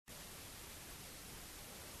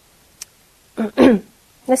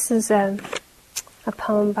This is a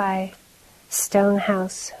poem by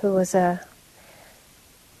Stonehouse, who was a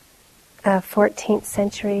 14th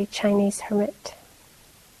century Chinese hermit.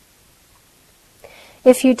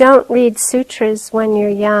 If you don't read sutras when you're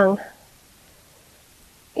young,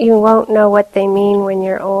 you won't know what they mean when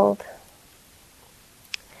you're old.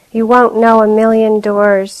 You won't know a million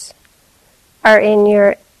doors are in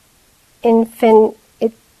your infinite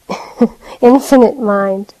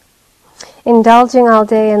mind, indulging all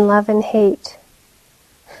day in love and hate.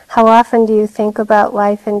 How often do you think about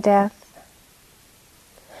life and death?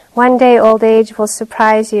 One day old age will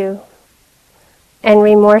surprise you, and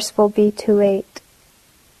remorse will be too late.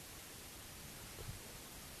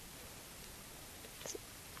 It's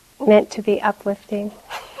meant to be uplifting.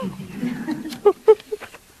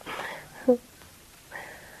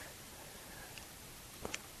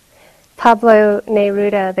 Pablo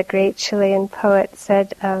Neruda, the great Chilean poet,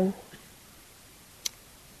 said, a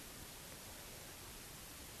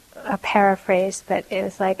paraphrase, but it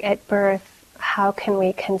was like, at birth, how can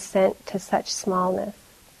we consent to such smallness?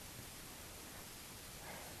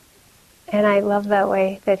 And I love that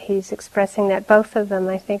way that he's expressing that. Both of them,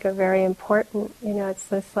 I think, are very important. You know, it's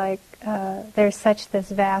this like, there's such this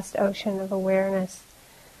vast ocean of awareness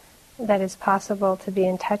that is possible to be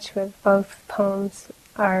in touch with. Both poems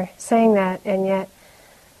are saying that, and yet,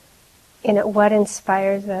 you know, what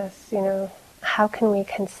inspires us? You know, how can we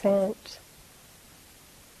consent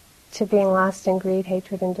to being lost in greed,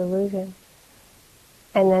 hatred, and delusion,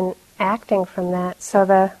 and then acting from that? So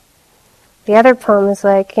the other poem is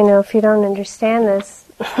like, you know, if you don't understand this,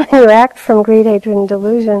 you act from greed, hatred, and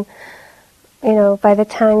delusion. You know, by the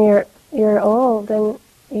time you're old, and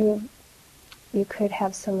you could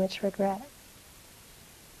have so much regret.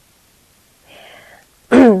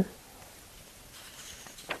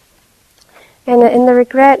 And the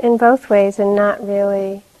regret in both ways, and not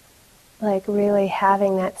really, like really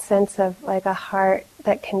having that sense of like a heart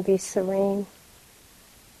that can be serene,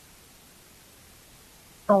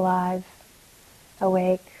 alive,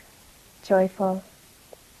 awake, joyful.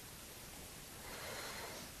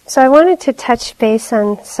 So I wanted to touch base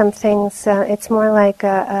on some things. It's more like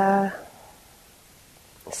a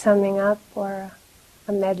summing up or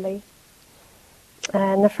a medley.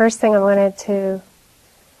 And the first thing I wanted to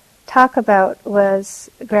talk about was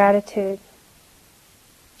gratitude.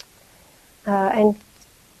 And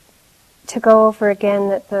to go over again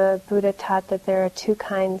that the Buddha taught that there are two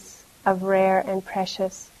kinds of rare and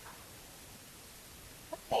precious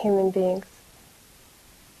human beings.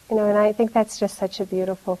 You know, and I think that's just such a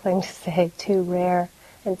beautiful thing to say, two rare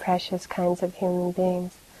and precious kinds of human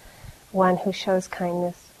beings. One who shows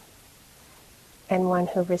kindness, and one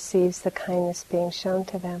who receives the kindness being shown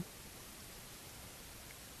to them.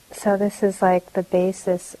 So this is like the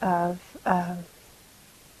basis of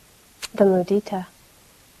the mudita,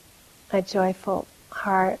 a joyful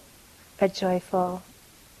heart, a joyful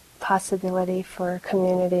possibility for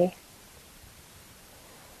community.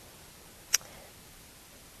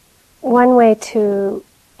 One way to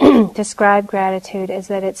describe gratitude is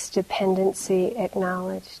that it's dependency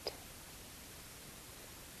acknowledged.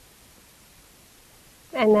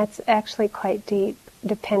 And that's actually quite deep,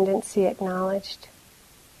 dependency acknowledged.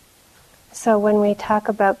 So when we talk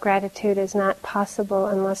about gratitude is not possible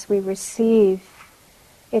unless we receive,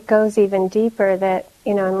 it goes even deeper that,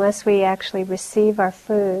 you know, unless we actually receive our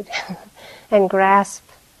food and grasp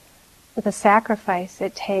the sacrifice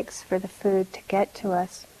it takes for the food to get to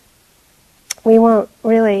us, we won't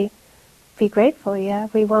really be grateful, yeah?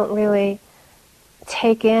 We won't really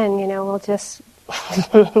take in, you know, we'll just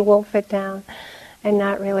wolf it down and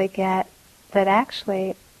not really get that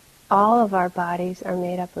actually all of our bodies are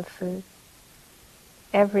made up of food.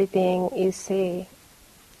 Every being you see,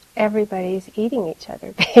 everybody's eating each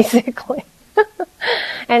other, basically.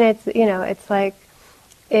 And it's, you know, it's like,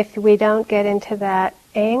 if we don't get into that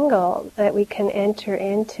angle that we can enter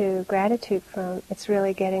into gratitude from, it's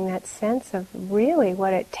really getting that sense of really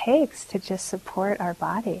what it takes to just support our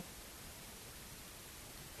body.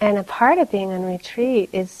 And a part of being on retreat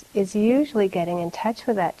is usually getting in touch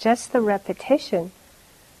with that. Just the repetition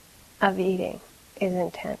of eating is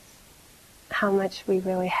intense. How much we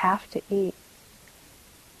really have to eat,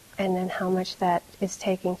 and then how much that is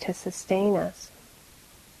taking to sustain us.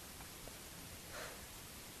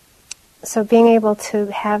 So being able to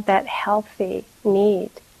have that healthy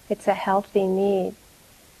need, it's a healthy need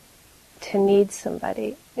to need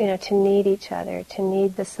somebody, you know, to need each other, to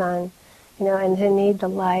need the sun, you know, and to need the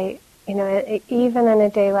light. You know, even on a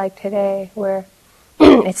day like today where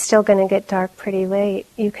it's still going to get dark pretty late,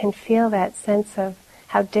 you can feel that sense of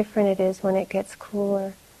how different it is when it gets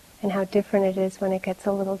cooler and how different it is when it gets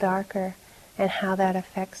a little darker, and how that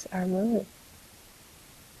affects our mood.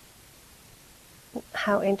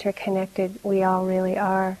 How interconnected we all really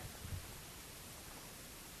are.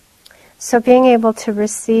 So being able to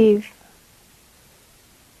receive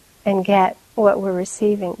and get what we're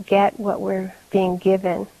receiving, get what we're being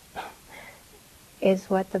given, is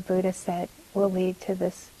what the Buddha said will lead to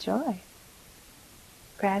this joy,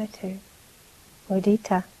 gratitude,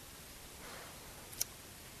 mudita.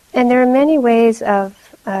 And there are many ways of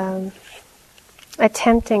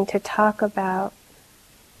attempting to talk about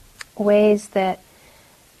ways that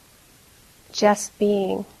just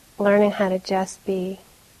being, learning how to just be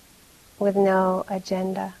with no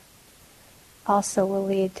agenda, also will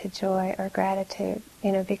lead to joy or gratitude.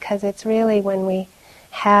 Because it's really when we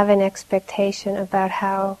have an expectation about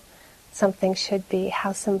how something should be,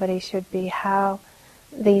 how somebody should be, how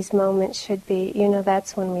these moments should be,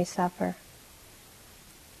 that's when we suffer.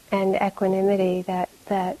 And equanimity, that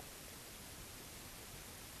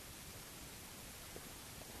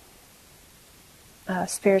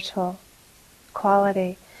spiritual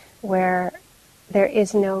quality where there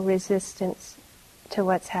is no resistance to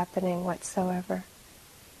what's happening whatsoever.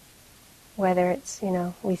 Whether it's,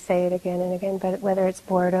 we say it again and again, but whether it's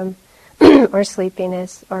boredom or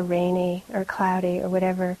sleepiness or rainy or cloudy or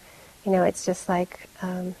whatever, it's just like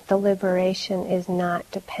the liberation is not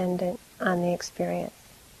dependent on the experience.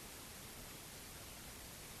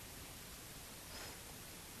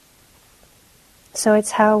 So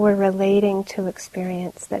it's how we're relating to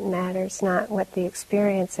experience that matters, not what the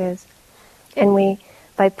experience is. And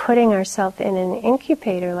by putting ourselves in an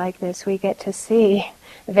incubator like this, we get to see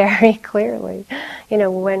very clearly,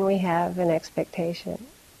 when we have an expectation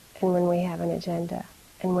and when we have an agenda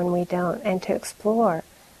and when we don't, and to explore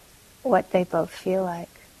what they both feel like.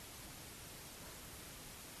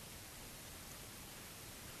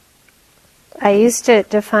 I used to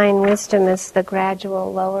define wisdom as the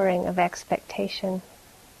gradual lowering of expectation.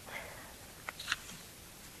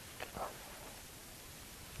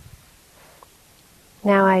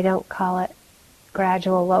 Now I don't call it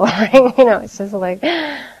gradual lowering, it's just like,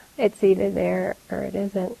 it's either there or it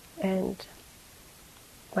isn't, and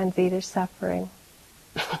one's either suffering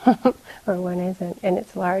or one isn't, and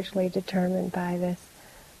it's largely determined by this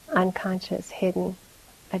unconscious, hidden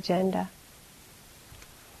agenda.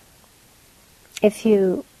 If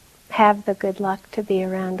you have the good luck to be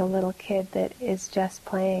around a little kid that is just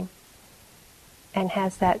playing and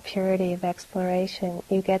has that purity of exploration,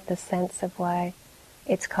 you get the sense of why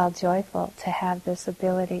it's called joyful, to have this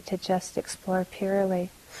ability to just explore purely.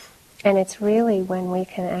 And it's really when we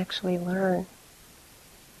can actually learn.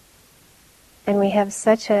 And we have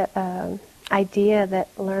such a idea that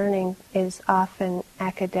learning is often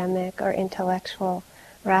academic or intellectual,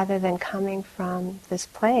 rather than coming from this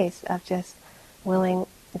place of just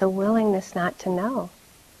the willingness not to know.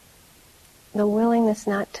 The willingness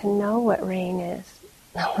not to know what rain is.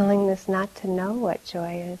 The willingness not to know what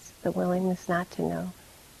joy is. The willingness not to know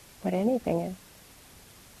what anything is.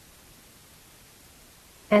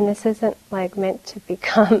 And this isn't like meant to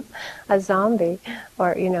become a zombie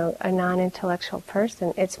or, a non-intellectual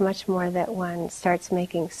person. It's much more that one starts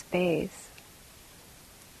making space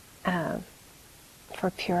for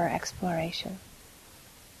pure exploration.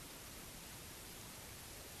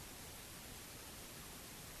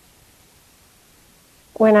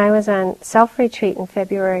 When I was on self-retreat in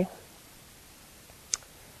February,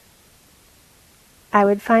 I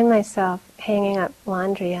would find myself hanging up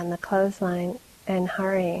laundry on the clothesline and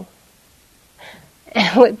hurrying. And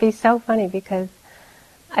it would be so funny because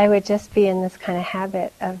I would just be in this kind of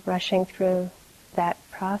habit of rushing through that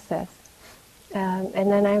process. And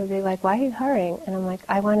then I would be like, why are you hurrying? And I'm like,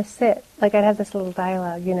 I want to sit. Like I'd have this little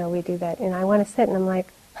dialogue, we do that. I want to sit. And I'm like,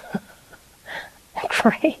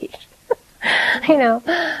 great.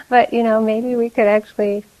 But, maybe we could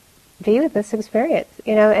actually be with this experience,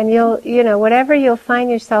 and whatever you'll find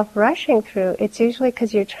yourself rushing through, it's usually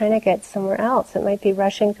because you're trying to get somewhere else. It might be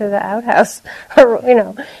rushing through the outhouse or,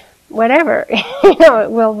 whatever.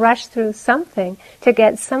 We'll rush through something to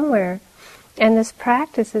get somewhere. And this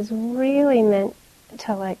practice is really meant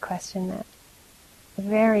to question that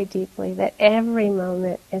very deeply, that every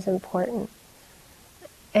moment is important.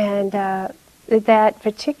 And, that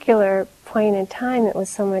particular point in time, it was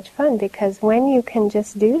so much fun because when you can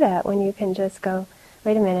just do that, when you can just go,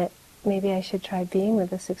 wait a minute, maybe I should try being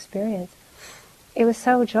with this experience. It was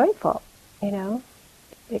so joyful, the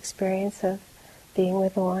experience of being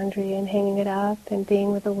with the laundry and hanging it up and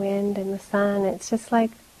being with the wind and the sun. It's just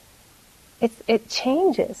like, it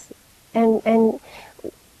changes. And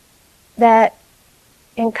that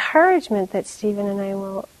encouragement that Stephen and I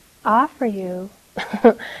will offer you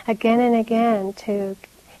again and again to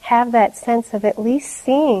have that sense of at least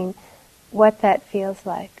seeing what that feels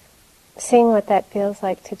like. Seeing what that feels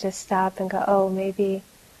like to just stop and go, oh, maybe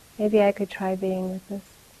I could try being with this.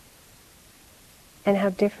 And how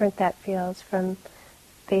different that feels from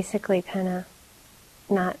basically kind of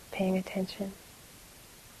not paying attention.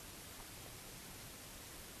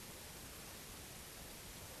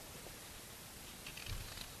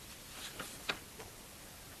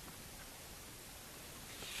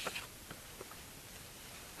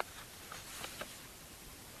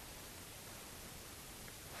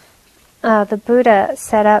 The Buddha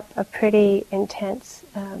set up a pretty intense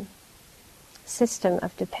system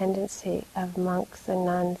of dependency of monks and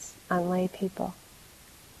nuns on lay people,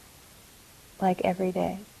 like every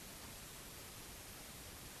day.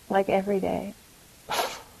 Like every day.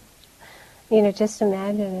 Just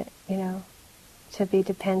imagine it, to be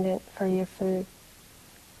dependent for your food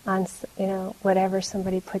on, whatever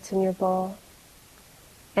somebody puts in your bowl.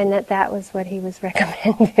 And that was what he was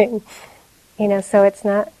recommending. So it's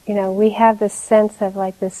not, we have this sense of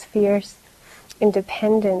like this fierce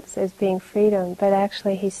independence as being freedom, but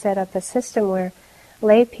actually he set up a system where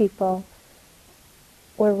lay people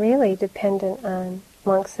were really dependent on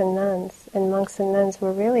monks and nuns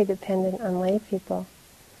were really dependent on lay people.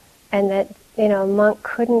 And that, a monk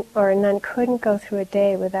couldn't, or a nun couldn't go through a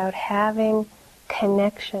day without having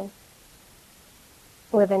connection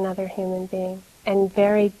with another human being, and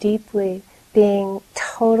very deeply being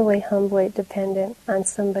totally humbly dependent on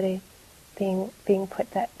somebody having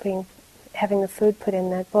the food put in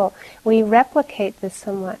that bowl. We replicate this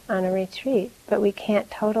somewhat on a retreat, but we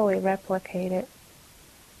can't totally replicate it.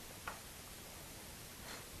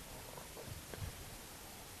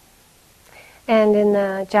 And in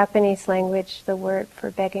the Japanese language, the word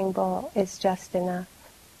for begging bowl is just enough.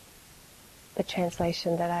 The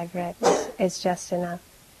translation that I've read is just enough.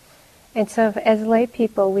 And so as lay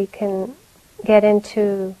people, we can get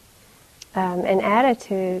into an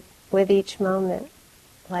attitude with each moment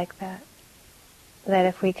like that. That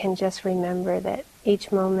if we can just remember that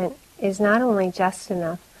each moment is not only just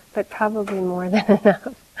enough, but probably more than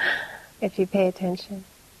enough, if you pay attention.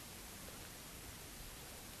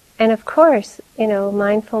 And of course,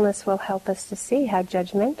 mindfulness will help us to see how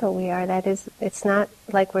judgmental we are. That is, it's not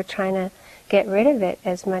like we're trying to get rid of it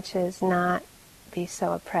as much as not be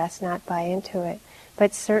so oppressed, not buy into it.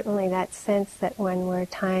 But certainly that sense that when we're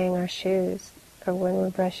tying our shoes, or when we're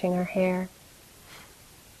brushing our hair,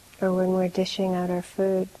 or when we're dishing out our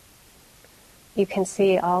food, you can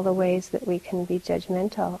see all the ways that we can be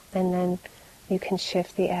judgmental, and then you can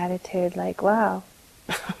shift the attitude like, wow,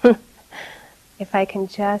 if I can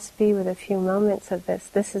just be with a few moments of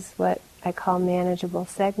this is what I call manageable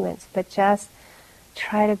segments, but just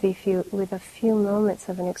try to be with a few moments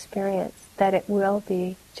of an experience, that it will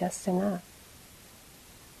be just enough.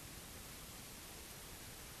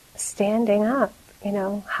 Standing up,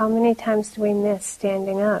 how many times do we miss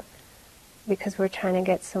standing up because we're trying to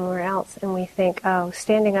get somewhere else, and we think, oh,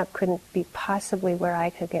 standing up couldn't be possibly where I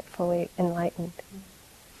could get fully enlightened.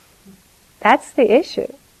 That's the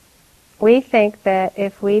issue. We think that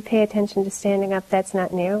if we pay attention to standing up, that's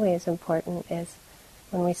not nearly as important as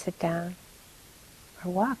when we sit down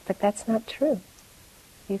or walk, but that's not true.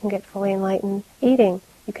 You can get fully enlightened eating.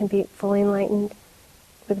 You can be fully enlightened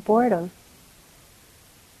with boredom.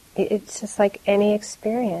 It's just like any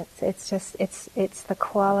experience. It's the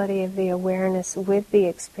quality of the awareness with the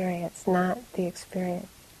experience, not the experience.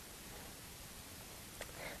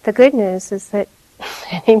 The good news is that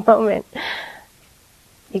any moment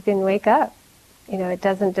you can wake up. It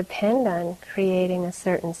doesn't depend on creating a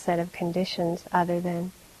certain set of conditions other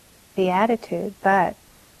than the attitude, but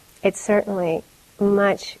it's certainly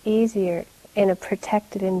much easier in a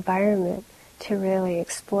protected environment to really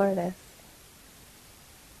explore this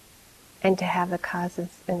and to have the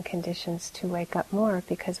causes and conditions to wake up more,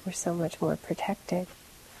 because we're so much more protected.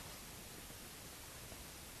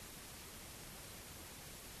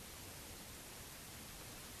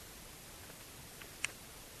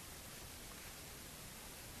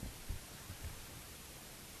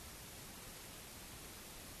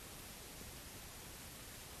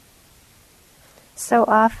 So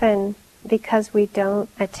often, because we don't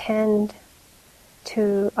attend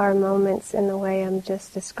to our moments in the way I'm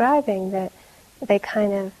just describing, that they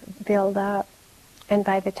kind of build up, and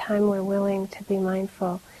by the time we're willing to be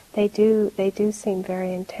mindful, they do seem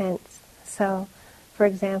very intense. So, for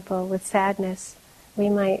example, with sadness, we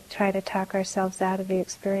might try to talk ourselves out of the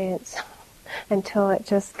experience until it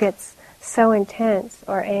just gets so intense,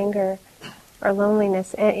 or anger, or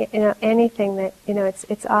loneliness, anything that,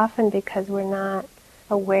 it's often because we're not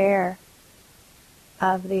aware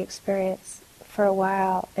of the experience for a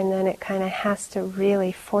while, and then it kind of has to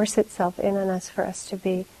really force itself in on us for us to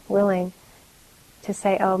be willing to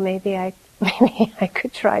say, oh, maybe I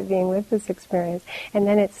could try being with this experience. And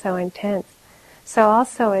then it's so intense. So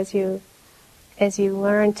also as you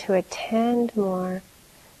learn to attend more,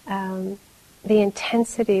 the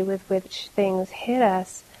intensity with which things hit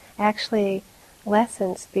us actually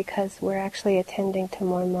lessens because we're actually attending to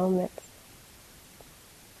more moments.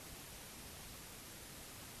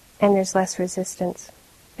 And there's less resistance.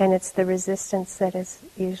 And it's the resistance that is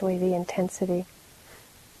usually the intensity.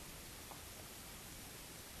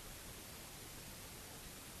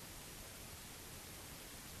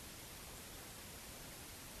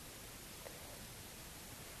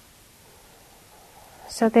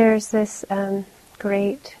 So there's this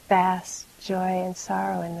great, vast joy and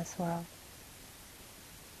sorrow in this world.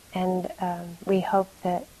 And we hope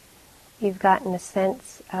that you've gotten a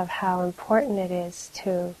sense of how important it is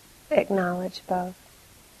to acknowledge both.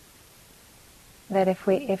 That if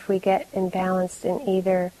we get imbalanced in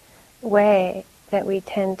either way, that we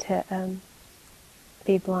tend to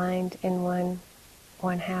be blind in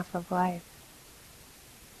one half of life.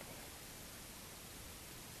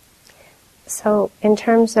 So in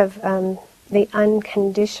terms of the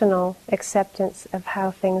unconditional acceptance of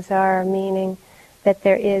how things are, meaning that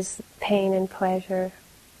there is pain and pleasure,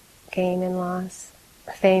 gain and loss,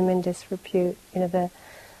 fame and disrepute,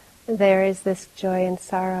 there is this joy and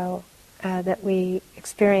sorrow that we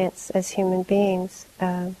experience as human beings.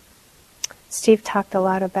 Steve talked a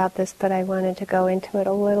lot about this, but I wanted to go into it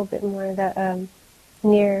a little bit more, the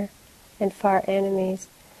near and far enemies.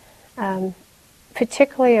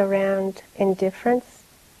 Particularly around indifference,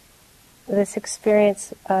 this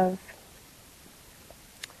experience of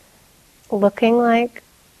looking like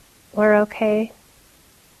we're okay.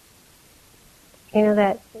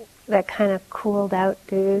 That kind of cooled out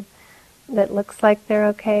dude that looks like they're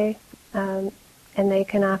okay, and they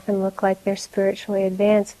can often look like they're spiritually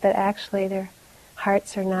advanced, but actually their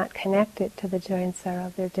hearts are not connected to the joy and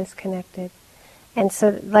sorrow, they're disconnected. And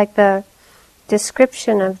so like the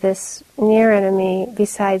description of this near enemy,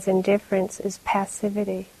 besides indifference, is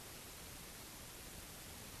passivity,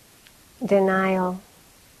 denial,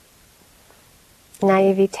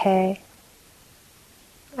 naivete,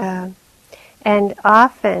 and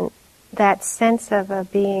often that sense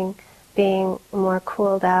of being more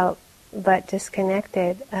cooled out but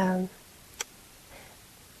disconnected.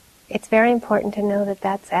 It's very important to know that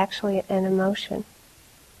that's actually an emotion.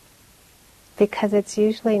 Because it's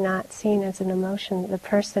usually not seen as an emotion. The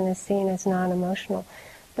person is seen as non-emotional.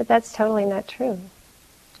 But that's totally not true.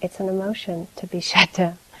 It's an emotion to be shut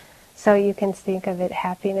down. So you can think of it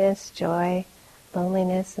happiness, joy,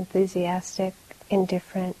 loneliness, enthusiastic,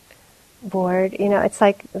 indifferent, bored. It's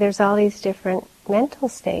like there's all these different mental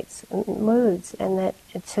states, moods, and that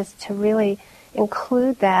it's just to really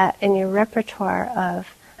include that in your repertoire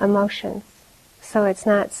of emotions. So it's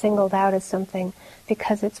not singled out as something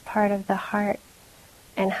because it's part of the heart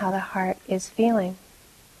and how the heart is feeling.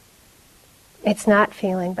 It's not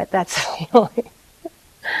feeling, but that's feeling.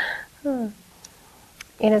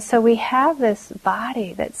 So we have this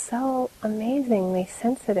body that's so amazingly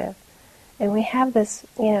sensitive, and we have this,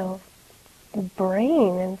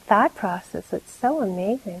 brain and thought process that's so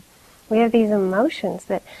amazing. We have these emotions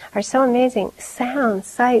that are so amazing. Sound,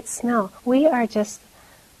 sight, smell. We are just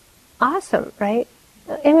awesome, right?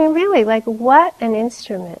 I mean, really, like what an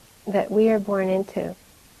instrument that we are born into.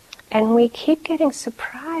 And we keep getting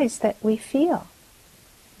surprised that we feel.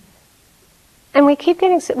 And we keep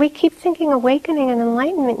thinking awakening and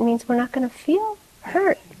enlightenment means we're not going to feel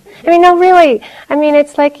hurt. I mean, no, really. I mean,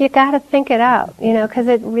 it's like you got to think it out, because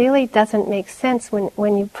it really doesn't make sense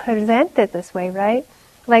when you present it this way, right?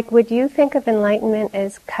 Like, would you think of enlightenment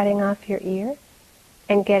as cutting off your ear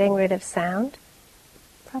and getting rid of sound?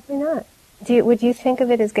 Probably not. Would you think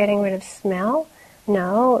of it as getting rid of smell?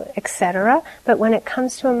 No, etc. But when it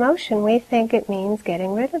comes to emotion, we think it means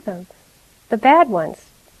getting rid of them. The bad ones,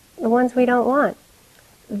 the ones we don't want.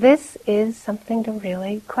 This is something to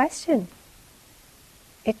really question.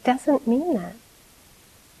 It doesn't mean that.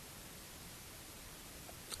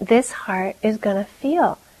 This heart is going to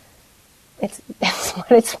feel. It's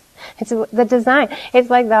the design.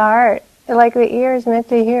 It's like the heart, like the ear is meant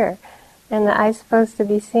to hear, and the eye's supposed to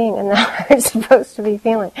be seeing, and the heart's supposed to be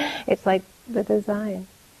feeling. It's like the design.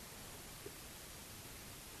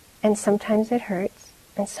 And sometimes it hurts,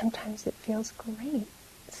 and sometimes it feels great.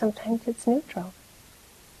 Sometimes it's neutral.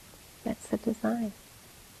 That's the design.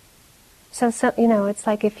 So it's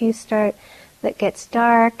like if you start that gets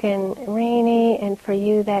dark and rainy, and for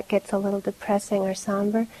you that gets a little depressing or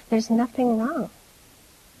somber, there's nothing wrong.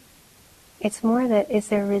 It's more that, is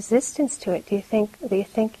there resistance to it? Do you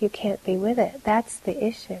think you can't be with it? That's the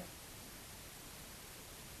issue.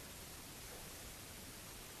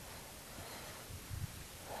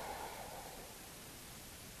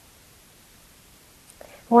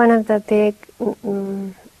 One of the big,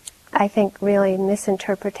 I think, really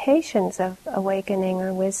misinterpretations of awakening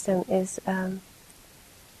or wisdom is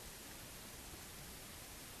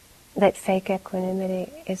that fake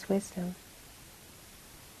equanimity is wisdom.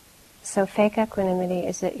 So fake equanimity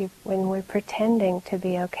is that when we're pretending to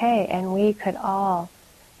be okay, and we could all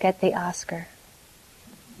get the Oscar.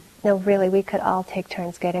 No, really, we could all take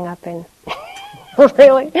turns getting up and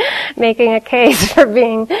really making a case for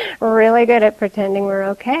being really good at pretending we're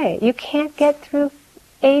okay. You can't get through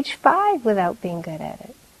age 5 without being good at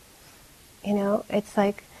it. You know, it's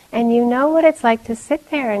like, and you know what it's like to sit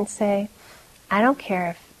there and say, I don't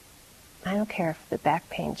care if the back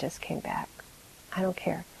pain just came back. I don't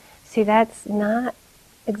care. See, that's not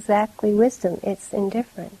exactly wisdom. It's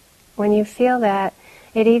indifferent. When you feel that,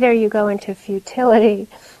 it either you go into futility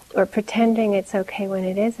or pretending it's okay when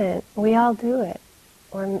it isn't. We all do it.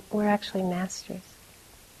 We're actually masters.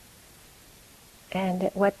 And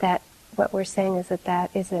what we're saying is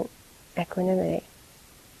that isn't equanimity.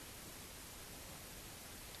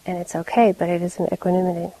 And it's okay, but it isn't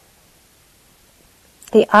equanimity.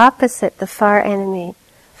 The opposite, the far enemy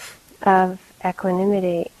of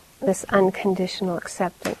equanimity, this unconditional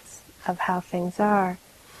acceptance of how things are,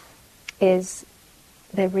 is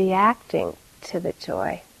the reacting to the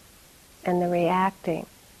joy and the reacting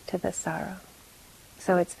to the sorrow.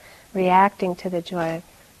 So it's reacting to the joy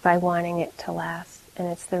by wanting it to last, and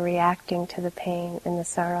it's the reacting to the pain and the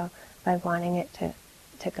sorrow by wanting it to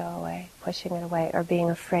go away, pushing it away, or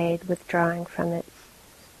being afraid, withdrawing from it.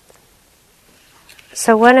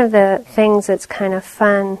 So one of the things that's kind of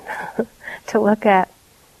fun to look at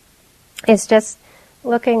is just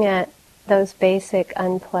looking at those basic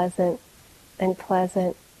unpleasant and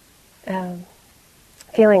pleasant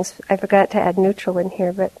feelings. I forgot to add neutral in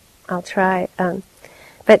here, but I'll try.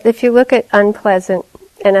 But if you look at unpleasant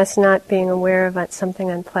and us not being aware of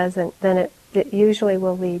something unpleasant, then it usually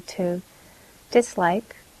will lead to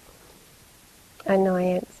dislike,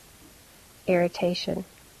 annoyance, irritation.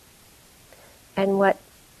 And what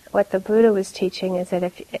the Buddha was teaching is that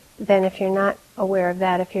if you're not aware of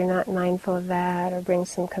that, if you're not mindful of that, or bring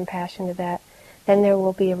some compassion to that, then there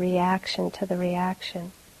will be a reaction to the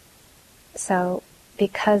reaction. So,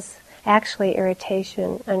 because actually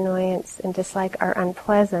irritation, annoyance, and dislike are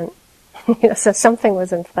unpleasant, so something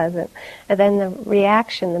was unpleasant, and then the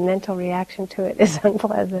reaction, the mental reaction to it is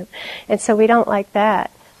unpleasant. And so we don't like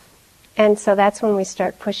that. And so that's when we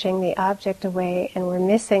start pushing the object away, and we're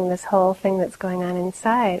missing this whole thing that's going on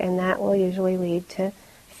inside, and that will usually lead to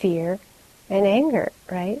fear and anger,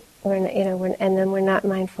 right? And then we're not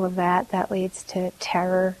mindful of that. That leads to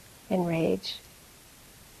terror and rage.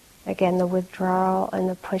 Again, the withdrawal and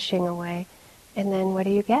the pushing away. And then what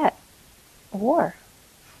do you get? War.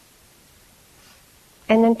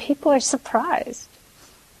 And then people are surprised.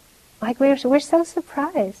 Like we're so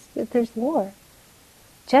surprised that there's war.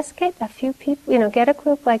 Just get a few people, get a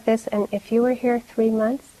group like this, and if you were here 3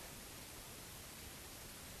 months,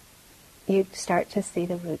 you'd start to see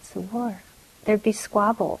the roots of war. There'd be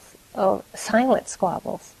squabbles, silent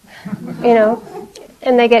squabbles,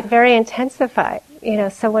 and they get very intensified.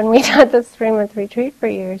 So when we did this 3-month retreat for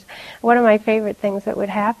years, one of my favorite things that would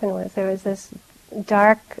happen was there was this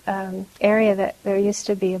dark area that there used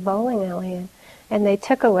to be a bowling alley in, and they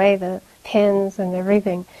took away the pins and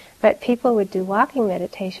everything, but people would do walking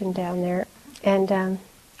meditation down there, and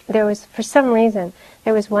there was, for some reason,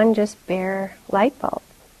 there was one just bare light bulb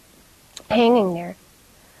hanging there.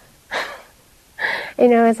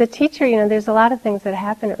 As a teacher, there's a lot of things that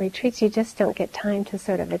happen at retreats you just don't get time to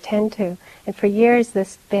sort of attend to. And for years,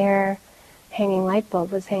 this bare hanging light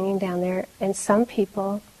bulb was hanging down there, and some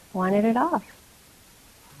people wanted it off.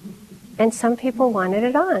 And some people wanted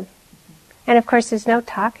it on. And of course, there's no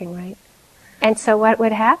talking, right? And so what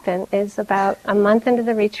would happen is about a month into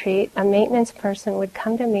the retreat, a maintenance person would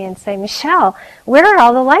come to me and say, Michele, where are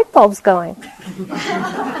all the light bulbs going?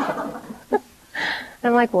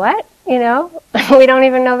 I'm like, what? We don't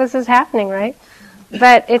even know this is happening, right?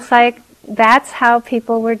 But it's like, that's how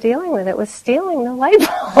people were dealing with it, was stealing the light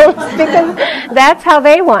bulbs, because that's how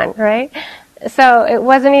they won, right? So it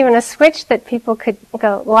wasn't even a switch that people could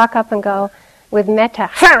walk up and go with metta,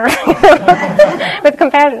 with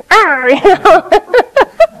compassion,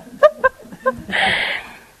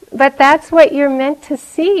 But that's what you're meant to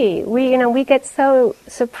see. We get so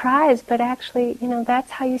surprised, but actually,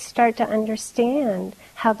 that's how you start to understand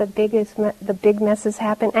how the big messes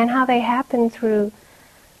happen, and how they happen through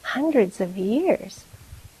hundreds of years.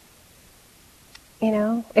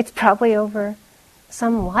 It's probably over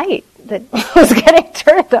some light that was getting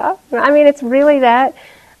turned off. I mean, it's really that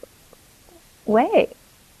way.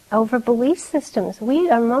 Over belief systems.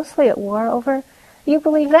 We are mostly at war over, you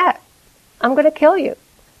believe that, I'm going to kill you.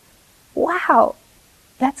 Wow,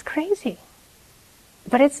 that's crazy.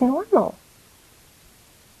 But it's normal.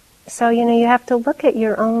 So, you have to look at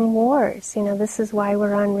your own wars. This is why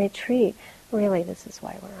we're on retreat. Really, this is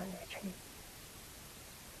why we're on retreat.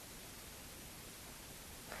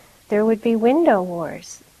 There would be window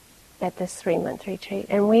wars at this 3-month retreat.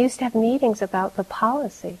 And we used to have meetings about the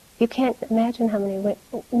policy. You can't imagine how many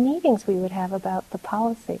meetings we would have about the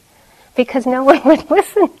policy. Because no one would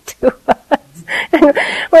listen to us. And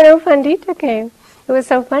when U Pandita came, it was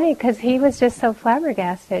so funny because he was just so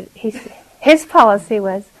flabbergasted. His policy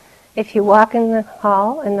was, if you walk in the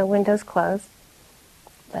hall and the window's closed,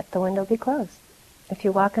 let the window be closed. If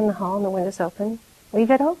you walk in the hall and the window's open,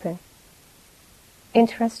 leave it open.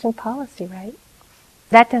 Interesting policy, right?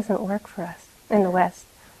 That doesn't work for us in the West.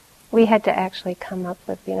 We had to actually come up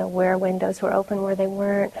with, where windows were open, where they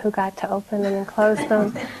weren't, who got to open them and close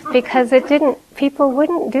them, because people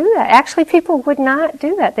wouldn't do that. Actually, people would not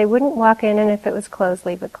do that. They wouldn't walk in, and if it was closed,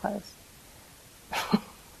 leave it closed.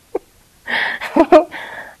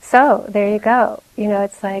 So, there you go.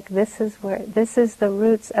 It's like, this is the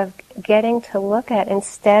roots of getting to look at,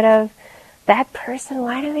 instead of, that person,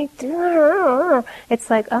 why do they do that? It's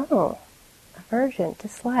like, oh, aversion,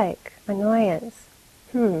 dislike, annoyance.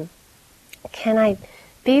 Can I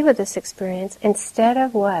be with this experience instead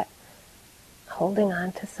of what? Holding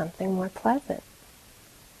on to something more pleasant.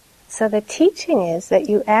 So the teaching is that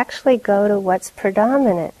you actually go to what's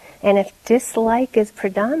predominant. And if dislike is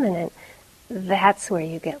predominant, that's where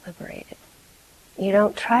you get liberated. You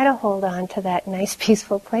don't try to hold on to that nice,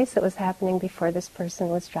 peaceful place that was happening before this person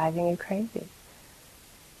was driving you crazy.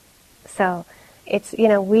 So it's,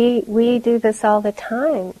 we do this all the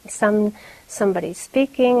time. Somebody's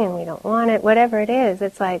speaking and we don't want it, whatever it is.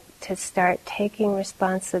 It's like to start taking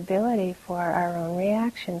responsibility for our own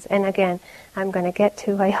reactions. And again, I'm going to get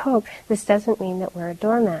to, I hope, this doesn't mean that we're a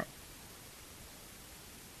doormat.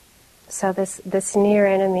 So this near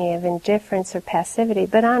enemy of indifference or passivity.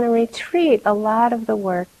 But on a retreat, a lot of the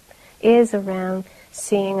work is around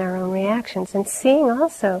seeing our own reactions. And seeing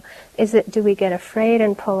also, do we get afraid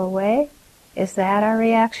and pull away? Is that our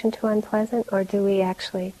reaction to unpleasant? Or do we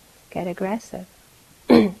actually get aggressive?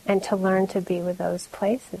 And to learn to be with those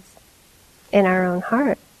places in our own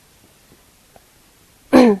heart.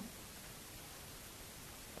 And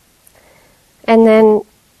then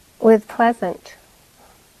with pleasant,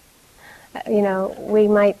 we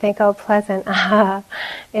might think, oh, pleasant,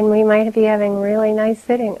 and we might be having really nice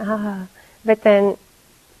sitting, but then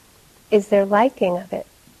is there liking of it?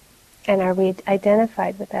 And are we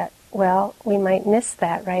identified with that? Well, we might miss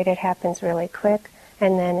that, right? It happens really quick,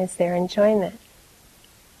 and then is there enjoyment?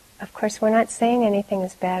 Of course, we're not saying anything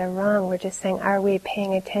is bad or wrong, we're just saying, are we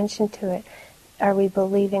paying attention to it? Are we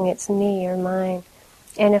believing it's me or mine?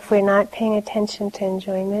 And if we're not paying attention to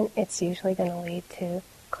enjoyment, it's usually going to lead to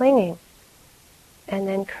clinging, and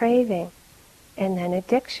then craving, and then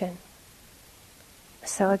addiction.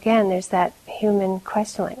 So again, there's that human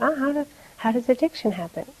question like, how does addiction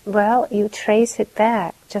happen? Well, you trace it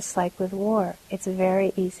back, just like with war. It's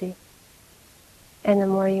very easy. And the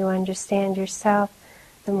more you understand yourself,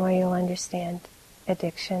 the more you'll understand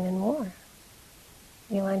addiction and war.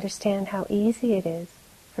 You'll understand how easy it is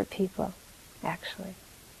for people, actually,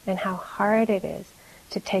 and how hard it is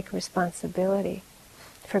to take responsibility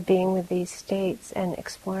for being with these states and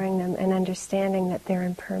exploring them and understanding that they're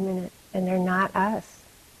impermanent and they're not us.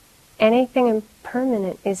 Anything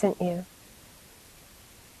impermanent isn't you.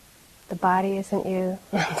 The body isn't you,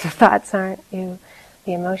 the thoughts aren't you,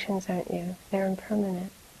 the emotions aren't you. They're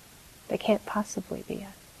impermanent. They can't possibly be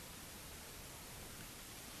us.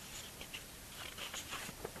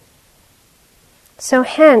 So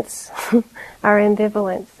hence our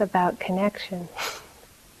ambivalence about connection.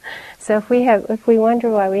 So if we wonder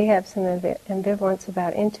why we have some ambivalence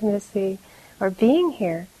about intimacy or being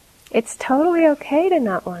here, it's totally okay to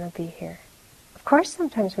not want to be here. Of course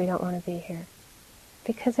sometimes we don't want to be here,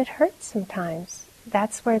 because it hurts sometimes.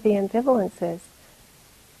 That's where the ambivalence is.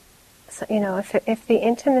 So, if the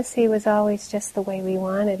intimacy was always just the way we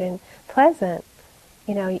wanted and pleasant,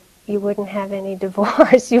 you wouldn't have any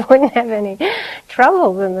divorce, you wouldn't have any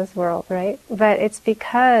troubles in this world, right? But it's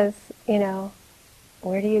because,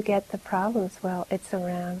 Where do you get the problems? Well, it's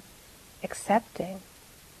around accepting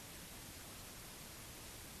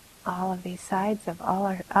all of these sides of all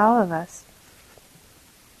of us.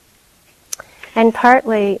 And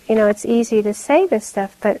partly, it's easy to say this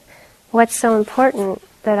stuff, but what's so important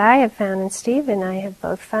that I have found, and Steve and I have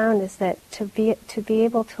both found, is that to be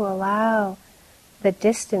able to allow the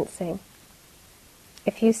distancing.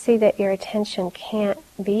 If you see that your attention can't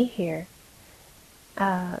be here,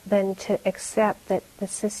 then to accept that the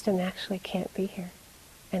system actually can't be here,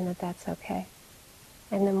 and that that's okay.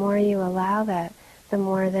 And the more you allow that, the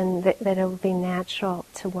more then that it will be natural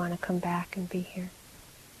to want to come back and be here.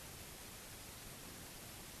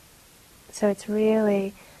 So it's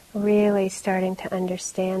really, really starting to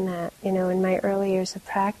understand that. In my early years of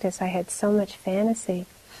practice, I had so much fantasy,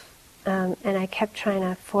 and I kept trying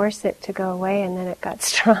to force it to go away, and then it got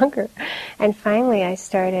stronger. And finally I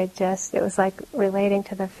started it was like relating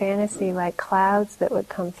to the fantasy, like clouds that would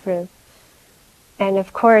come through. And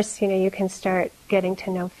of course, you can start getting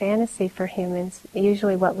to know fantasy for humans.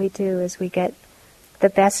 Usually what we do is we get the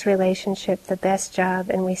best relationship, the best job,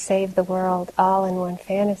 and we save the world all in one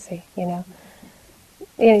fantasy, You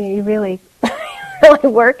really, really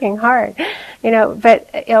working hard,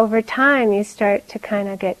 but over time you start to kind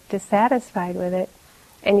of get dissatisfied with it,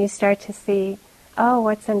 and you start to see, oh,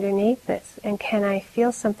 what's underneath this? And can I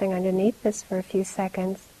feel something underneath this for a few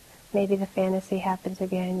seconds? Maybe the fantasy happens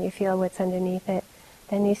again, you feel what's underneath it.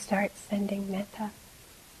 Then you start sending metta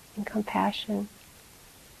and compassion.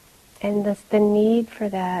 And the need for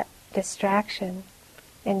that distraction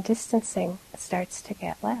and distancing starts to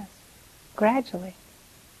get less, gradually.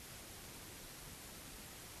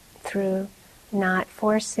 Through not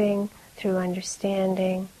forcing, through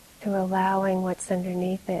understanding, through allowing what's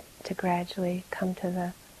underneath it to gradually come to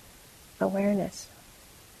the awareness.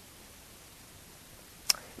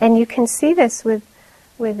 And you can see this with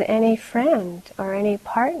any friend or any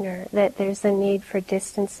partner, that there's a need for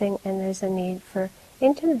distancing and there's a need for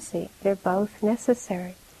intimacy. They're both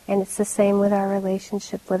necessary. And it's the same with our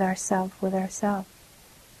relationship with ourselves,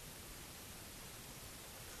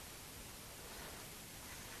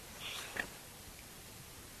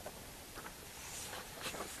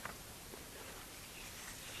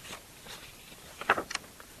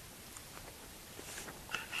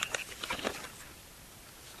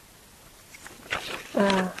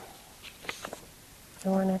 I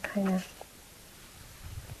want to kind of...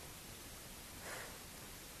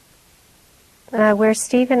 where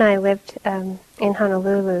Steve and I lived in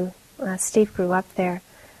Honolulu, Steve grew up there.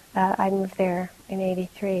 I moved there in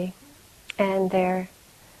 '83, and there,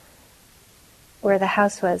 where the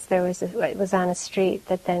house was, it was on a street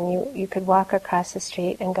that then you could walk across the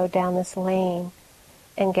street and go down this lane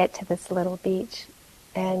and get to this little beach.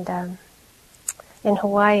 And in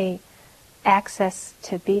Hawaii, access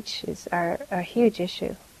to beaches are a huge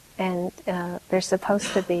issue, and they're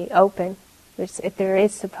supposed to be open. There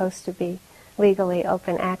is supposed to be legally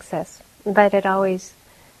open access, but it always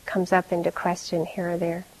comes up into question here or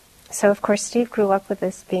there. So of course Steve grew up with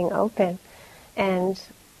this being open, and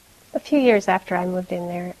a few years after I moved in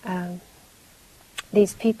there,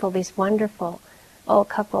 these people, this wonderful old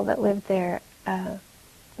couple that lived there,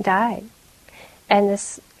 died. And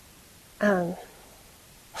this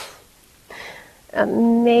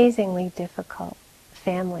amazingly difficult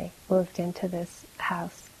family moved into this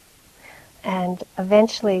house. And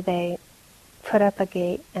eventually they put up a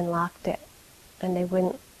gate and locked it. And they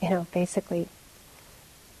wouldn't, basically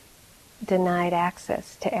denied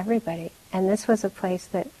access to everybody. And this was a place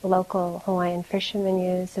that local Hawaiian fishermen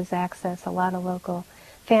used as access. A lot of local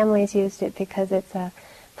families used it because it's a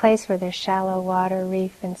place where there's shallow water,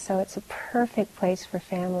 reef, and so it's a perfect place for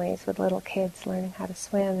families with little kids learning how to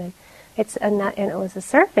swim. And it was a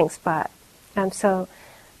surfing spot. So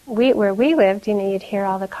where we lived, you'd hear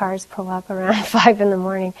all the cars pull up around 5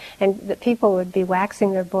 a.m, and the people would be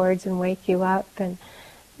waxing their boards and wake you up, and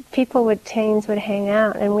teens would hang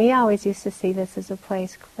out. And we always used to see this as a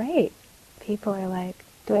place, great, people are like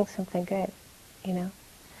doing something good,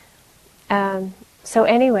 So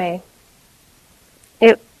anyway,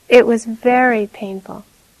 it was very painful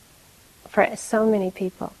for so many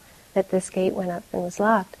people that this gate went up and was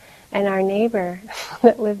locked. And our neighbor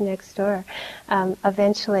that lived next door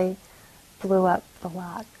eventually blew up the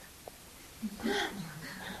lock.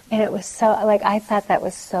 And it was so, I thought that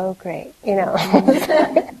was so great,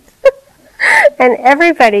 And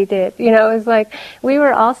everybody did, it was like, we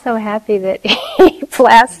were all so happy that he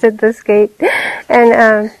blasted this gate.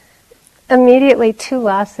 And immediately 2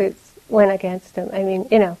 lawsuits went against him.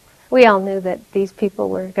 we all knew that these people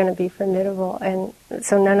were going to be formidable, and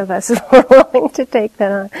so none of us were willing to take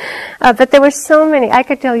that on. But there were so many, I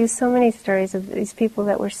could tell you so many stories of these people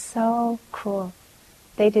that were so cruel.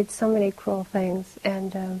 They did so many cruel things,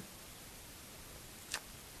 and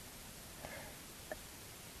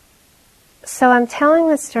so I'm telling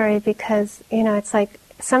this story because, it's like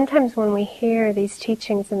sometimes when we hear these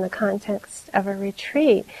teachings in the context of a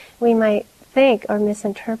retreat, we might think or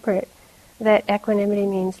misinterpret that equanimity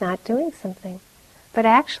means not doing something. But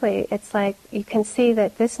actually, it's like you can see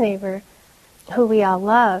that this neighbor, who we all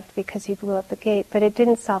loved because he blew up the gate, but it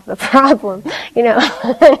didn't solve the problem, he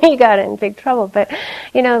got in big trouble. But,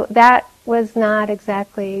 that was not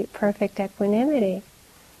exactly perfect equanimity.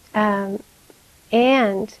 And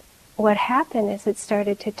what happened is it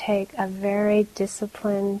started to take a very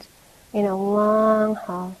disciplined, long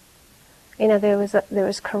haul. There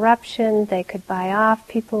was corruption. They could buy off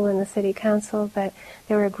people in the city council, but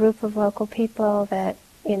there were a group of local people that,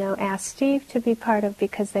 asked Steve to be part of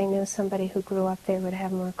because they knew somebody who grew up there would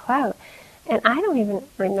have more clout. And I don't even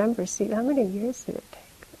remember, Steve, how many years did it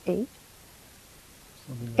take? 8?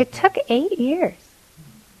 It took 8 years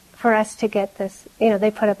for us to get this.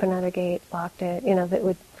 They put up another gate, locked it.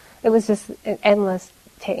 It was just an endless,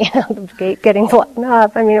 the gate getting blown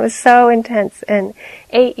up. I mean, it was so intense. And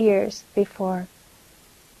 8 years before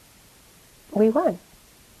we won.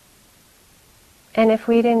 And if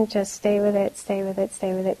we didn't just stay with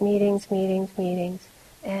it, meetings,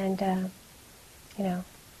 and,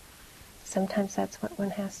 sometimes that's what one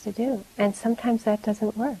has to do. And sometimes that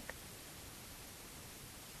doesn't work.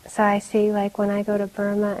 So I see, like, when I go to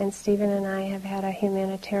Burma, and Stephen and I have had a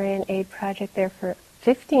humanitarian aid project there for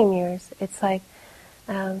 15 years, it's like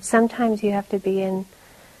sometimes you have to be in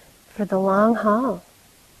for the long haul.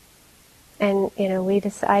 And, we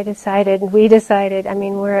decided, I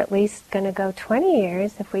mean, we're at least going to go 20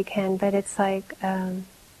 years if we can, but it's like,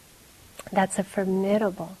 that's a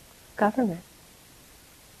formidable government.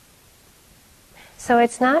 So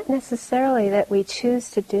it's not necessarily that we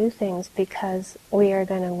choose to do things because we are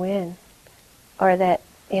going to win, or that,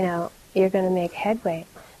 you're going to make headway,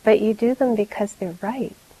 but you do them because they're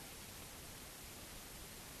right.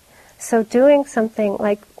 So doing something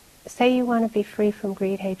like, say you want to be free from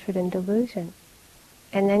greed, hatred, and delusion,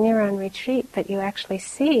 and then you're on retreat, but you actually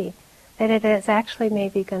see that it is actually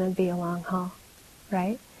maybe going to be a long haul,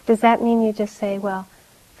 right? Does that mean you just say, well,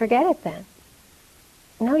 forget it then?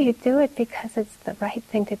 No, you do it because it's the right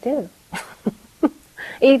thing to do,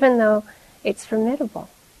 even though it's formidable.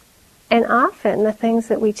 And often the things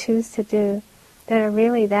that we choose to do that are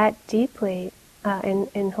really that deeply,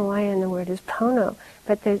 in Hawaiian the word is pono,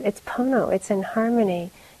 but it's pono, it's in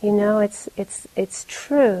harmony, it's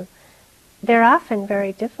true. They're often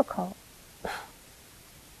very difficult.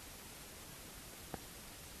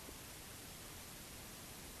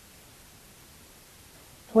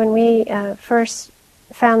 When we first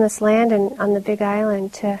found this land on the Big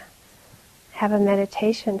Island to have a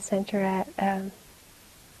meditation center at,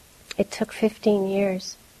 it took 15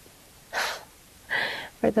 years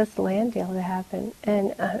for this land deal to happen,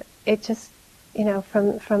 and it just,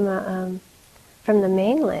 from the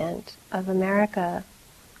mainland of America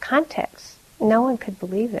context, no one could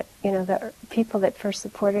believe it. The people that first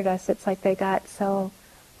supported us, it's like they got so,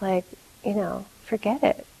 forget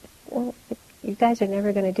it. You guys are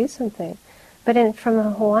never going to do something. But from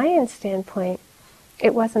a Hawaiian standpoint,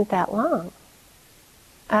 it wasn't that long.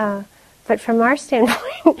 But from our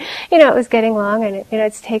standpoint, it was getting long, and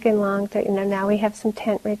it's taken long to, now we have some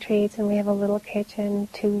tent retreats, and we have a little kitchen,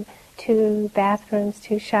 two bathrooms,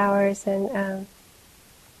 2 showers, and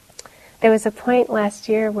there was a point last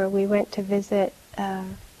year where we went to visit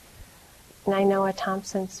Nainoa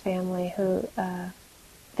Thompson's family, who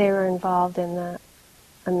they were involved in the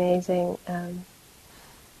amazing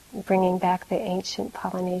bringing back the ancient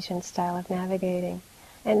Polynesian style of navigating,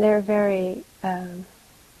 and they're very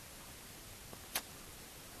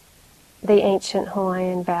the ancient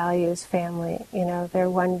Hawaiian values family. They're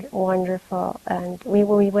wonderful, and we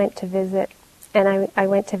went to visit, and I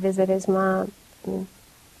went to visit his mom. And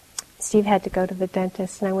Steve had to go to the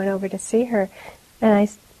dentist, and I went over to see her, and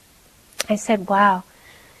I said, wow,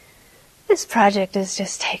 this project is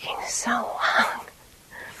just taking so long.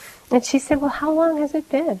 And she said, well, how long has it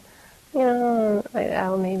been?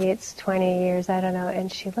 Maybe it's 20 years, I don't know. And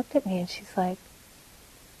she looked at me and she's like,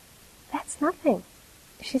 that's nothing.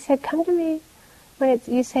 She said, come to me when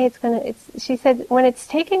she said, when it's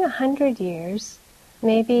taking 100 years,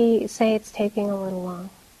 maybe say it's taking a little long.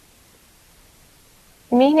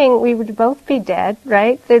 Meaning we would both be dead,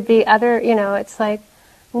 right? There'd be other, it's like,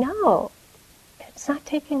 no, It's not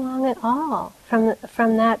taking long at all.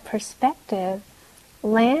 From that perspective,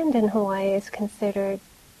 land in Hawaii is considered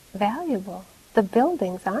valuable. The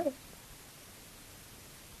buildings aren't.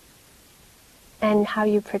 And how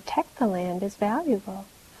you protect the land is valuable.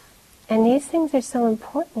 And these things are so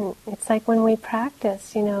important. It's like when we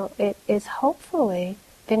practice, it is hopefully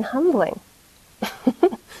been humbling.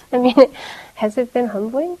 I mean, has it been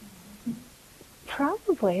humbling?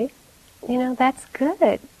 Probably. That's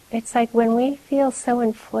good. It's like when we feel so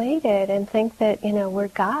inflated and think that, we're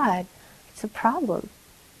God, it's a problem.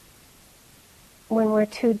 When we're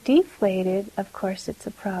too deflated, of course it's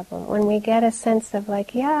a problem. When we get a sense of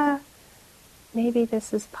like, yeah, maybe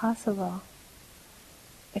this is possible,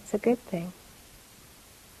 it's a good thing.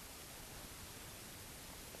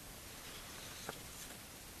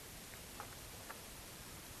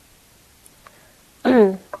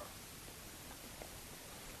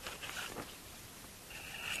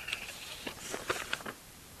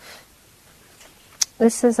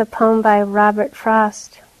 This is a poem by Robert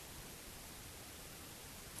Frost.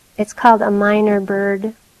 It's called A Minor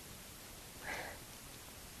Bird.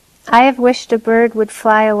 I have wished a bird would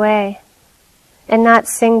fly away and not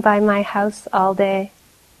sing by my house all day.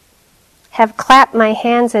 Have clapped my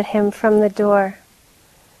hands at him from the door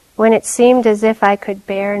when it seemed as if I could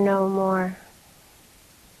bear no more.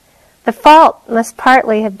 The fault must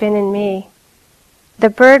partly have been in me. The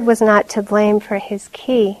bird was not to blame for his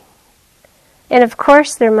key. And of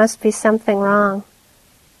course there must be something wrong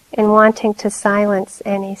in wanting to silence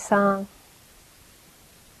any song.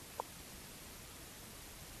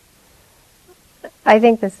 I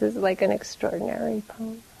think this is like an extraordinary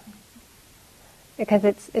poem. Because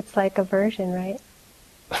it's like aversion, right?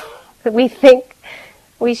 We think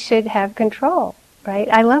we should have control, right?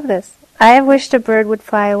 I love this. I have wished a bird would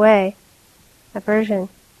fly away, aversion,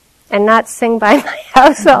 and not sing by my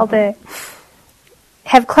house all day.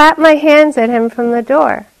 Have clapped my hands at him from the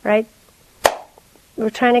door, right? We're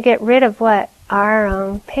trying to get rid of what? Our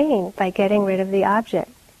own pain by getting rid of the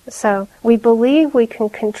object. So we believe we can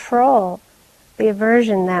control the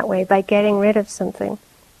aversion that way by getting rid of something.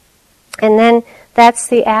 And then that's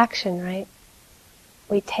the action, right?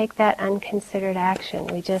 We take that unconsidered action.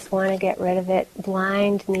 We just want to get rid of it.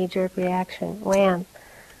 Blind, knee-jerk reaction. Wham.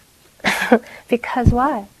 Because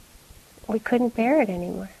why? We couldn't bear it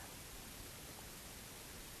anymore.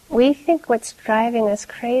 We think what's driving us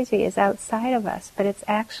crazy is outside of us, but it's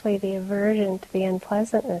actually the aversion to the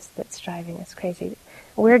unpleasantness that's driving us crazy.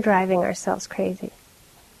 We're driving ourselves crazy.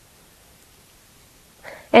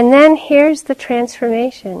 And then here's the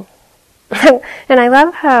transformation. And I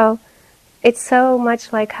love how it's so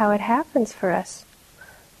much like how it happens for us.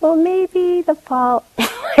 Well, maybe the fault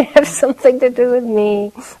might have something to do with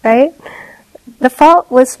me, right? The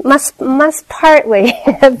fault must partly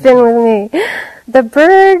have been with me. The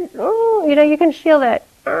bird, you can feel that.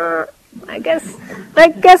 I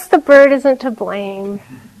guess the bird isn't to blame,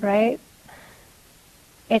 right?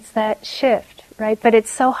 It's that shift, right? But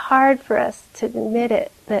it's so hard for us to admit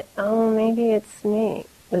it, that, maybe it's me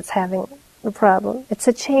that's having the problem. It's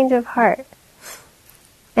a change of heart.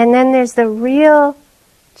 And then there's the real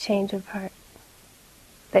change of heart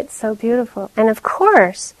that's so beautiful. And of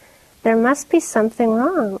course, there must be something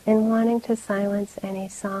wrong in wanting to silence any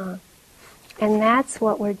song. And that's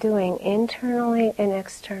what we're doing internally and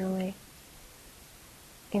externally.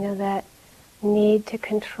 That need to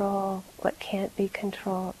control what can't be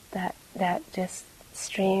controlled, that just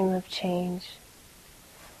stream of change.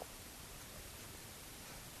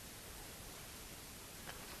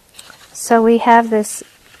 So we have this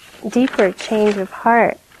deeper change of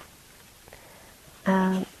heart.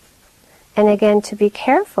 And again, to be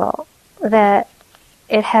careful that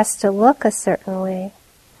it has to look a certain way.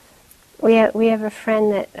 We have a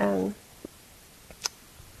friend that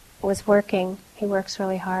was working. He works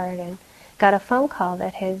really hard and got a phone call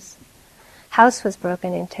that his house was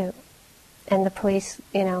broken into, and the police,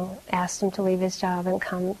 asked him to leave his job and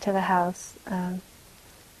come to the house. And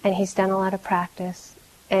he's done a lot of practice.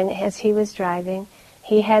 And as he was driving,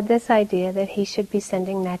 he had this idea that he should be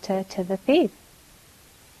sending metta to the thief.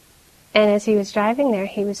 And as he was driving there,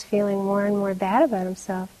 he was feeling more and more bad about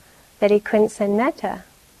himself that he couldn't send metta.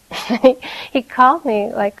 He called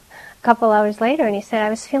me like a couple hours later and he said, I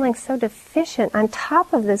was feeling so deficient on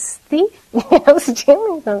top of this thief,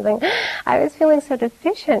 stealing something. I was feeling so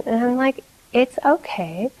deficient. And I'm like, it's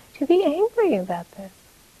okay to be angry about this.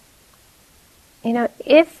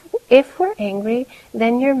 If we're angry,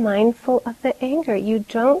 then you're mindful of the anger. You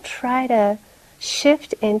don't try to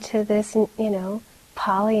shift into this,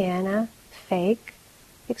 Pollyanna, fake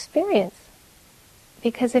experience.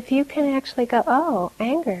 Because if you can actually go,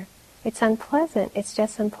 anger, It's unpleasant. It's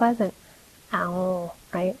just unpleasant. Ow,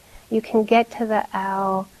 right? You can get to the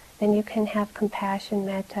ow, then you can have compassion,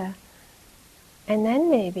 metta, and then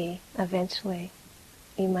maybe, eventually,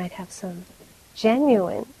 you might have some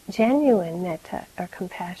genuine metta or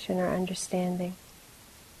compassion or understanding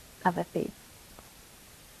of a thief.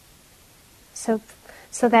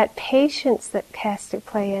 So that patience that has to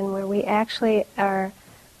play in where we actually are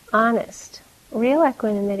honest. Real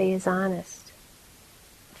equanimity is honest.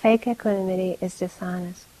 Fake equanimity is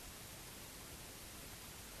dishonest.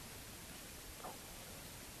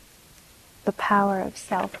 The power of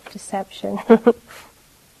self-deception.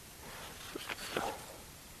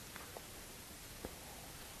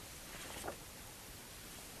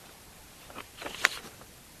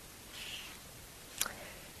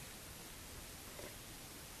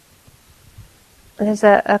 There's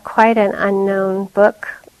a quite an unknown book,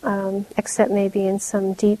 except maybe in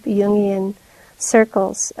some deep Jungian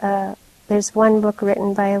circles. There's one book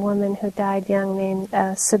written by a woman who died young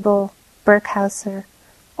named Sybil Berkhauser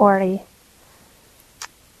Ori.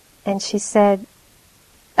 And she said,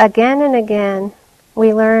 again and again,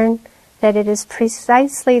 we learn that it is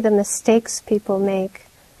precisely the mistakes people make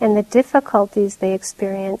and the difficulties they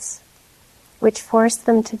experience which force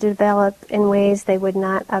them to develop in ways they would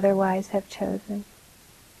not otherwise have chosen.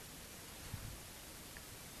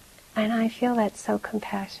 And I feel that's so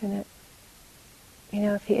compassionate. You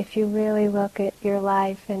know, if you really look at your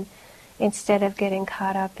life, and instead of getting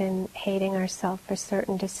caught up in hating ourselves for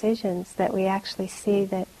certain decisions, that we actually see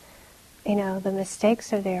that, you know, the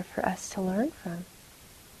mistakes are there for us to learn from.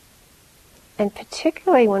 And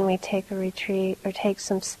particularly when we take a retreat or take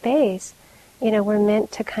some space, you know, we're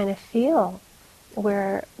meant to kind of feel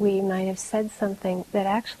where we might have said something that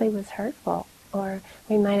actually was hurtful, or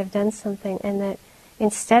we might have done something, and that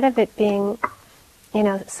instead of it being, you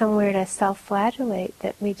know, somewhere to self-flagellate,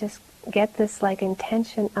 that we just get this like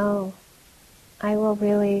intention, oh, I will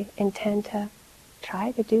really intend to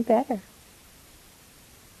try to do better.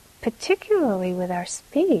 Particularly with our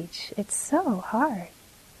speech, it's so hard.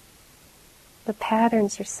 The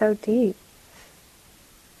patterns are so deep.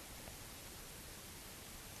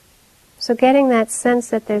 So getting that sense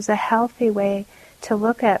that there's a healthy way to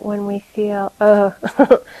look at when we feel, oh,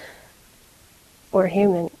 we're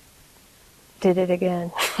human, did it again,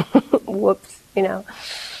 whoops, you know,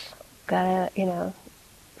 gotta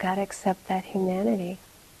accept that humanity.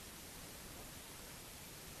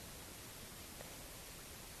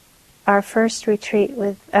 Our first retreat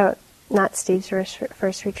with, not Steve's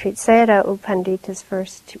first retreat, Sayadaw U Pandita's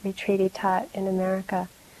first retreat he taught in America.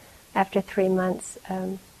 After 3 months,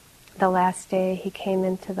 the last day he came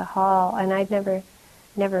into the hall, and I'd never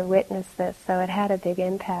witnessed this, so it had a big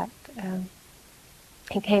impact.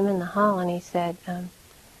 He came in the hall and he said,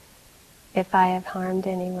 if I have harmed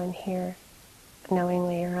anyone here,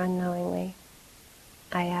 knowingly or unknowingly,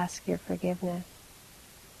 I ask your forgiveness.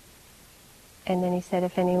 And then he said,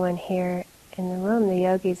 if anyone here in the room, the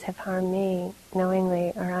yogis, have harmed me,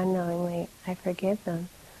 knowingly or unknowingly, I forgive them.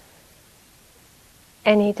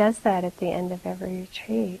 And he does that at the end of every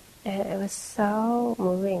retreat. And it was so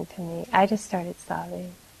moving to me. I just started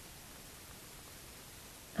sobbing.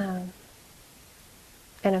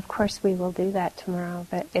 And of course we will do that tomorrow,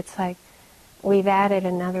 but it's like we've added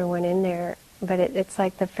another one in there, but it's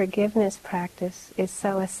like the forgiveness practice is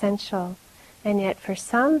so essential. And yet for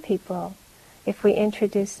some people, if we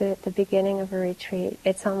introduce it at the beginning of a retreat,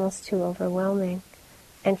 it's almost too overwhelming.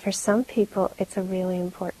 And for some people, it's a really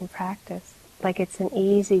important practice. Like it's an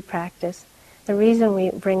easy practice. The reason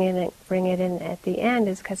we bring it in at the end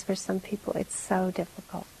is because for some people it's so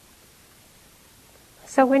difficult.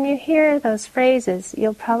 So when you hear those phrases,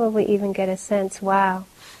 you'll probably even get a sense, wow,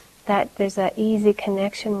 that there's an easy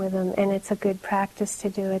connection with them, and it's a good practice to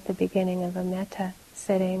do at the beginning of a metta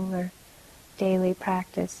sitting or daily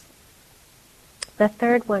practice. The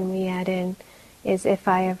third one we add in is, if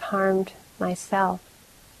I have harmed myself,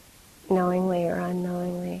 knowingly or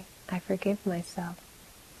unknowingly, I forgive myself.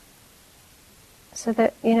 So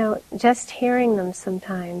that, you know, just hearing them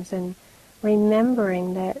sometimes and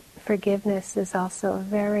remembering that forgiveness is also a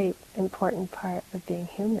very important part of being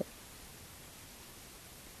human.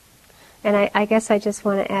 And I guess I just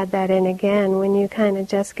want to add that in again, when you kind of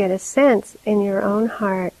just get a sense in your own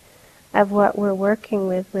heart of what we're working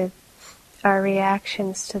with our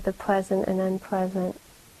reactions to the pleasant and unpleasant.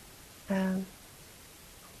 And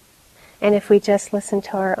if we just listen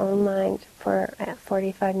to our own mind for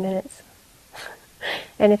 45 minutes,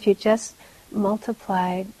 and if you just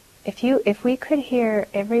multiplied, if we could hear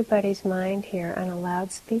everybody's mind here on a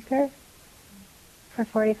loudspeaker for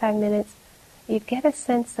 45 minutes, you get a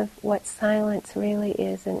sense of what silence really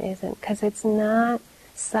is and isn't. Because it's not,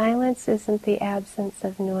 silence isn't the absence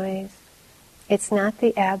of noise. It's not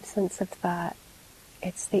the absence of thought.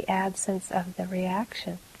 It's the absence of the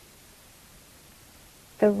reaction.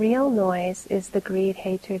 The real noise is the greed,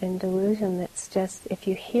 hatred, and delusion that's just, if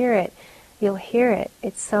you hear it, you'll hear it.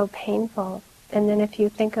 It's so painful. And then if you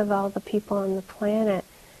think of all the people on the planet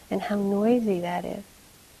and how noisy that is.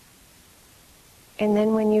 And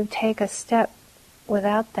then when you take a step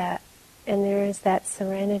without that, and there is that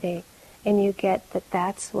serenity, and you get that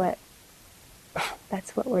that's what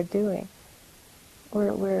we're doing.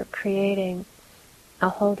 We're creating a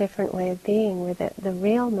whole different way of being, where the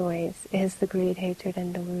real noise is the greed, hatred,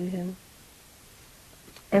 and delusion.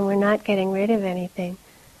 And we're not getting rid of anything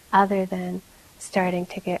other than starting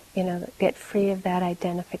to get free of that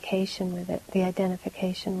identification with it, the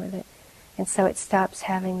identification with it. And so it stops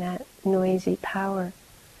having that noisy power.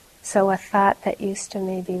 So a thought that used to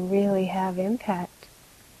maybe really have impact,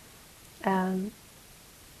 I'm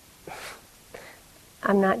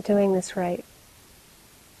not doing this right,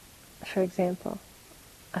 for example.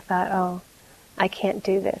 I thought, oh, I can't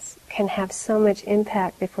do this, can have so much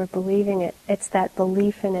impact if we're believing it. It's that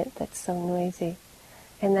belief in it that's so noisy.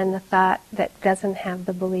 And then the thought that doesn't have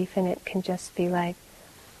the belief in it can just be like,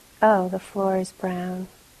 oh, the floor is brown,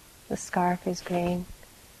 the scarf is green,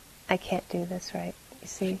 I can't do this right. You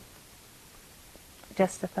see?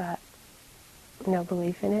 Just a thought. No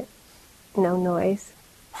belief in it, no noise,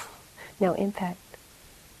 no impact.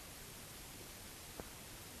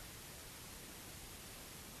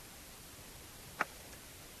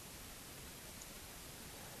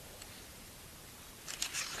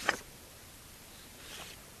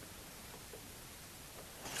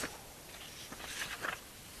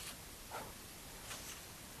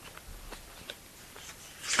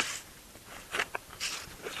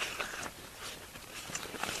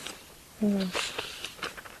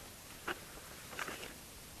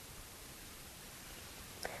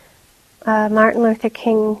 Martin Luther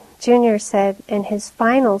King Jr. said in his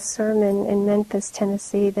final sermon in Memphis,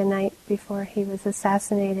 Tennessee, the night before he was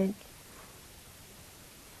assassinated,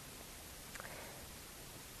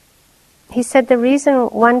 he said, the reason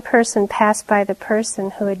one person passed by the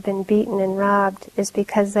person who had been beaten and robbed is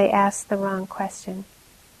because they asked the wrong question.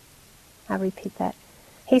 I'll repeat that.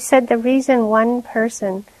 He said the reason one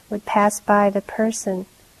person would pass by the person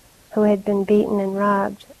who had been beaten and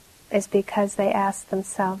robbed is because they asked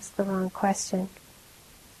themselves the wrong question.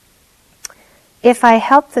 If I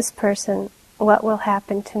help this person, what will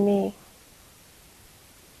happen to me?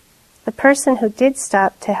 The person who did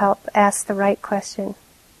stop to help asked the right question.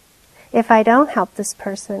 If I don't help this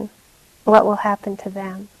person, what will happen to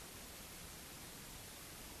them?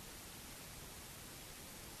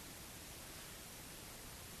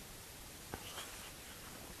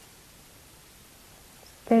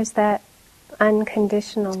 There's that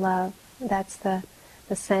unconditional love. That's the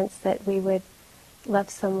sense that we would love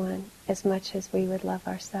someone as much as we would love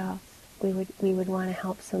ourselves. We would want to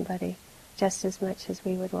help somebody just as much as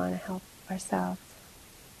we would want to help ourselves.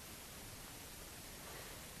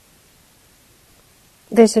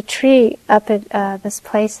 There's a tree up at this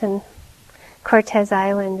place in Cortes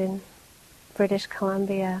Island in British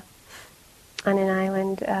Columbia, on an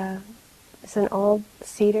island. It's an old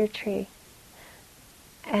cedar tree.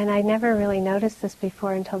 And I never really noticed this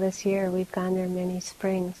before until this year. We've gone there many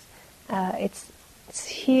springs. It's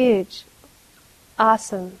huge,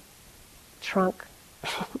 awesome trunk.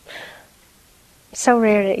 So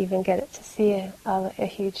rare to even get it to see a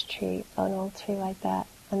huge tree, an old tree like that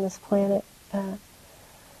on this planet.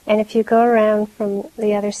 And if you go around from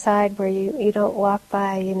the other side where you don't walk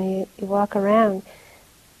by, you walk around,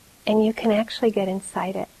 and you can actually get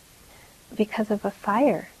inside it because of a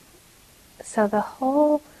fire. So the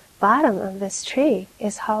whole bottom of this tree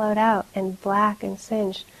is hollowed out and black and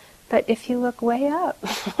singed. But if you look way up,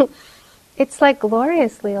 it's like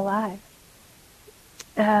gloriously alive.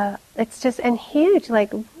 It's just, and huge,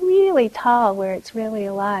 like really tall where it's really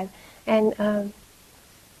alive. And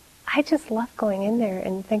I just love going in there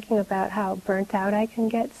and thinking about how burnt out I can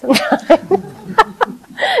get sometimes.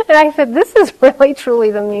 And I said, this is really truly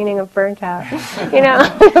the meaning of burnt out.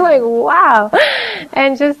 Like, wow.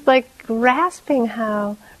 And just like grasping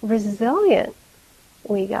how resilient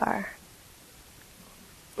we are.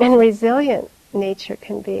 And resilient nature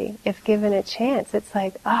can be if given a chance. It's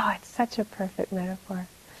like, oh, it's such a perfect metaphor.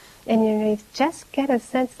 And you just get a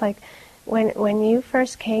sense like when you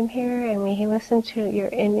first came here and we listened to your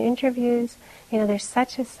interviews, there's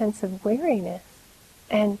such a sense of weariness.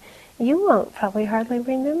 And you won't probably hardly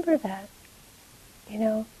remember that,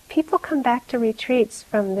 people come back to retreats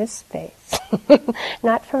from this space.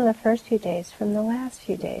 Not from the first few days, from the last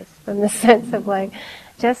few days, from the sense of like,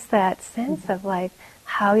 just that sense of like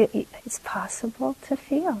how it's possible to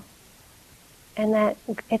feel. And that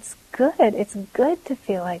it's good to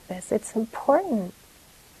feel like this, it's important.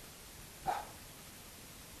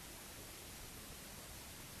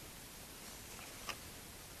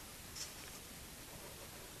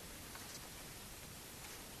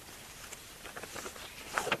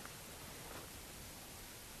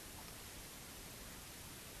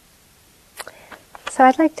 So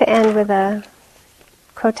I'd like to end with a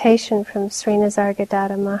quotation from Sri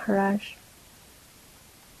Nisargadatta Maharaj.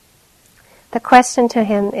 The question to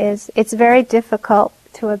him is, it's very difficult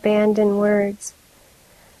to abandon words.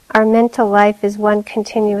 Our mental life is one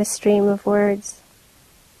continuous stream of words.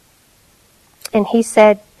 And he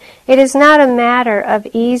said, it is not a matter of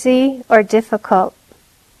easy or difficult.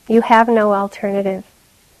 You have no alternative.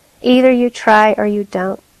 Either you try or you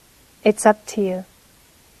don't. It's up to you.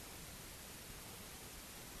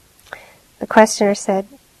 The questioner said,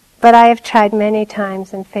 but I have tried many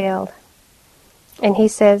times and failed. And he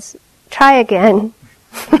says, try again.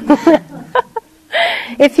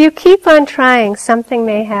 If you keep on trying, something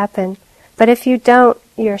may happen. But if you don't,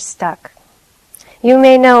 you're stuck. You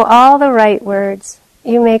may know all the right words.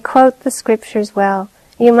 You may quote the scriptures well.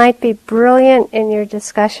 You might be brilliant in your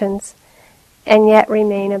discussions and yet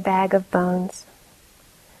remain a bag of bones.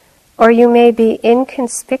 Or you may be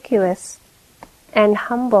inconspicuous and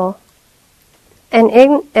humble, an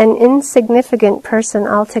insignificant person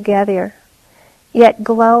altogether, yet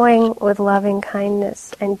glowing with loving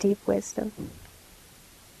kindness and deep wisdom.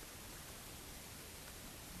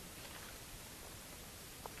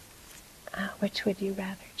 Which would you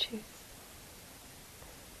rather choose?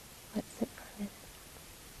 Let's sit for a minute.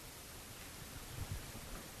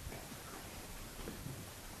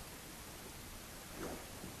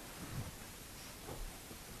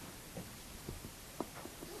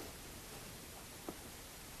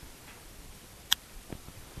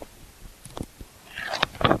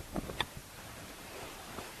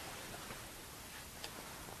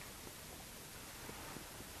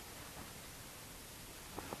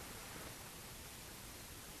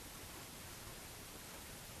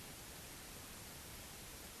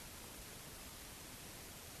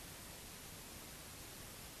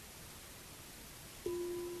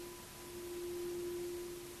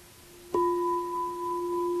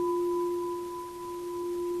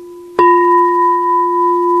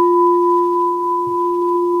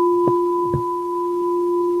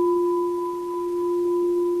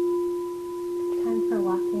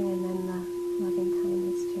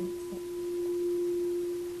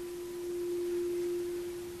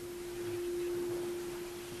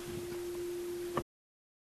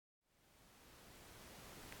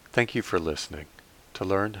 Thank you for listening. To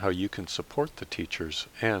learn how you can support the teachers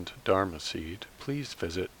and Dharma Seed, please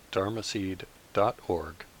visit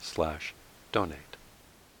dharmaseed.org/donate.